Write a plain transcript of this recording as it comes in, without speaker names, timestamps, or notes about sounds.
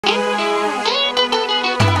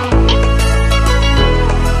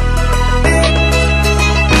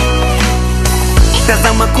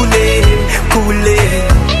tazama kule, kule,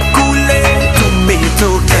 kule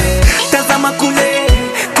tumetoka. Tazama kule,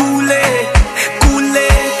 kule, kule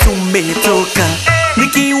tumetoka.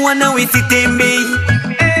 Nikiwa nawe sitembei,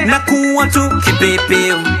 nakuwa tu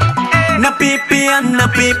kipepeo. Napepea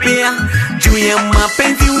juu ya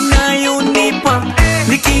mapenzi unayonipa.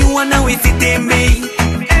 Nikiwa nawe sitembei,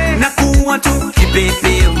 nakuwa tu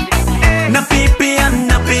kipepeo. Napepea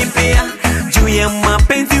juu ya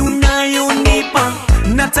mapenzi unayonipa.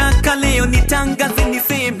 Nataka leo nitangaze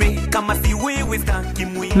niseme kama si wewe sitaki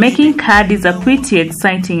mwingine. Making card is a pretty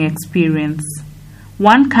exciting experience.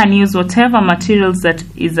 One can use whatever materials that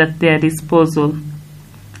is at their disposal.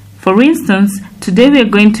 For instance, today we are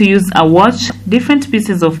going to use a watch, different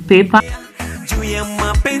pieces of paper, juu ya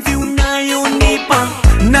mapenzi unayonipa.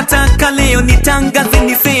 Nataka leo nitangaze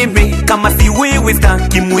niseme kama si wewe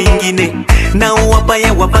sitaki mwingine. Na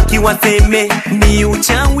wabaya wabaki waseme ni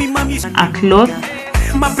uchawi mami. a cloth,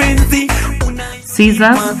 Mapenzi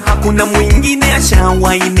scissors, hakuna mwingine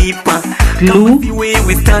ashawainipa. glue, Kama si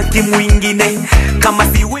wewe sitaki mwingine. Kama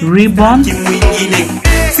si wewe ribbon, sitaki mwingine.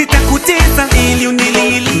 Sitakuteza ili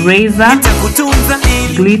unilili. razor, Nitakutunza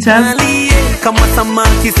ili glitters, unalie. Kama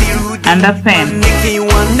samaki sirudi. and a pen.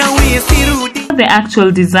 Nikiwa nawe sirudi. For the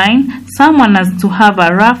actual design, someone has to have a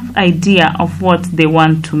rough idea of what they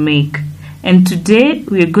want to make. And today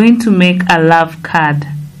we are going to make a love card.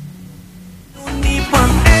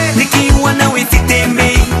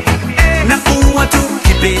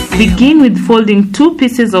 Begin with folding 2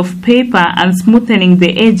 pieces of paper and smoothing the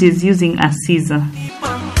edges using a scissor.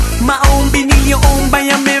 Maombi niliyoomba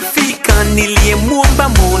yamefika, niliyemuomba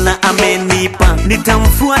Mola amenipa.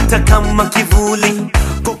 Nitamfuata kama kivuli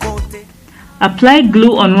kokote. Apply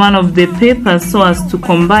glue on one of the papers so as to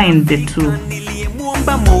combine the two.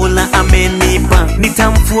 Niliyemuomba Mola amenipa.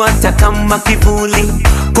 Nitamfuata kama kivuli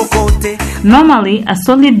kokote. Normally, a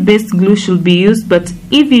solid-based glue should be used, but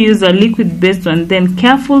if you use a liquid-based one, then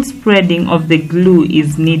careful spreading of the glue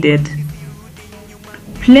is needed.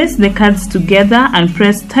 Place the cards together and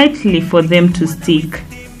press tightly for them to stick.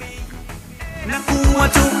 Nakuwa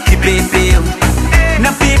tu kipepeo.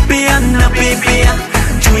 Napepea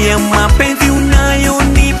juu ya mapenzi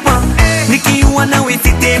unayonipa. Nikiwa nawe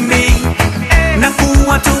sitembei.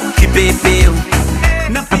 Nakuwa tu kipepeo.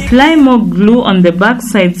 Apply more glue on the back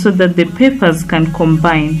side so that the papers can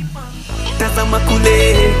combine. Tazama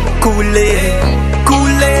kule, kule,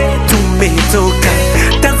 kule tumetoka.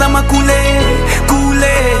 Tazama kule,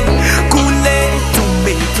 kule, kule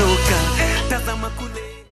tumetoka. Tazama kule.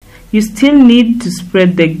 You still need to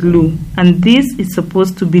spread the glue, and this is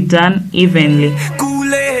supposed to be done evenly.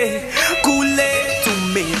 Kule, kule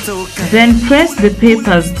tumetoka. Then press the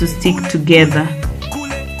papers to stick together.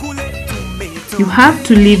 You have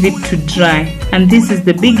to leave it to dry, and this is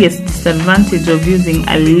the biggest disadvantage of using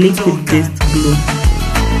a liquid-based glue.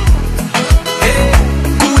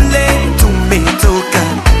 Kule tumetoka.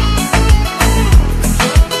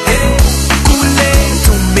 Kule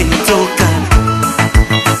tumetoka.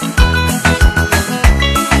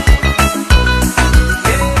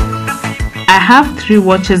 I have 3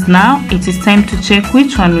 watches now. It is time to check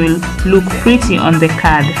which one will look pretty on the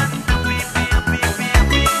card.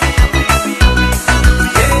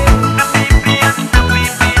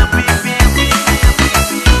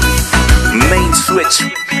 Main switch.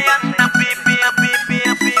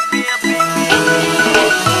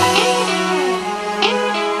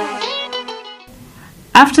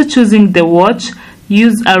 After choosing the watch,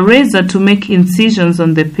 use a razor to make incisions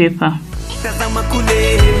on the paper. Tazama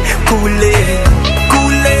kule, kule,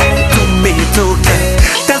 kule tumetoka.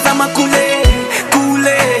 Tazama kule,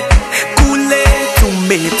 kule, kule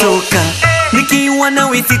tumetoka. Nikiwa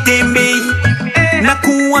nawe sitembei.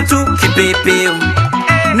 Nakuwa tu kipepeo.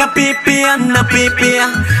 Napepea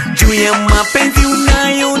juu ya mapenzi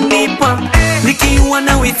unayonipa. Nikiwa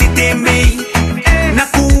nawe sitembei.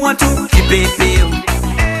 Nakuwa tu kipepeo.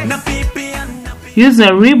 Use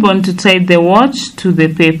a ribbon to tie the watch to the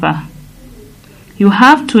paper. You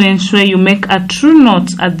have to ensure you make a true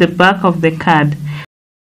knot at the back of the card.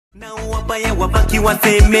 Na wabaya wabaki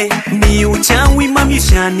waseme ni uchawi mami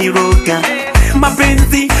shaniroga.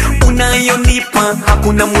 Mapenzi unayonipa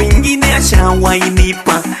hakuna mwingine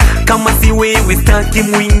ashawainipa. Kama si wewe sitaki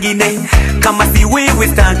mwingine. Kama si wewe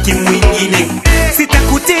sitaki mwingine.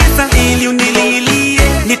 Sitakuteza ili unililie.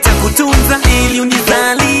 Nitakutunza ili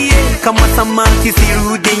unizalie. Kama samaki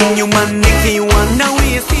sirudi nyuma. Nikiwa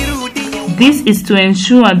nawe sirudi nyuma. This is to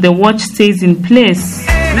ensure the watch stays in place.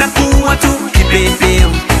 Nakuwa tu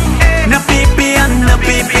kipepeo. Napepea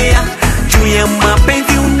juu ya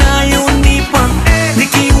mapenzi unayonipa.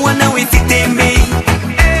 Nikiwa nawe sitembei.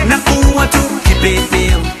 Nakuwa tu kipepeo.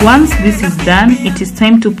 Once this is done, it is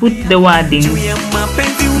time to put the wording.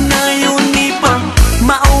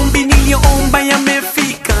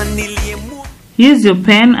 Use your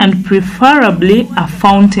pen and preferably a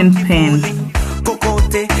fountain pen.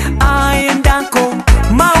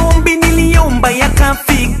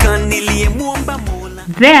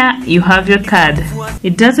 There you have your card.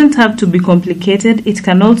 It doesn't have to be complicated, it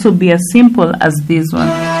can also be as simple as this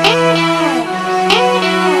one.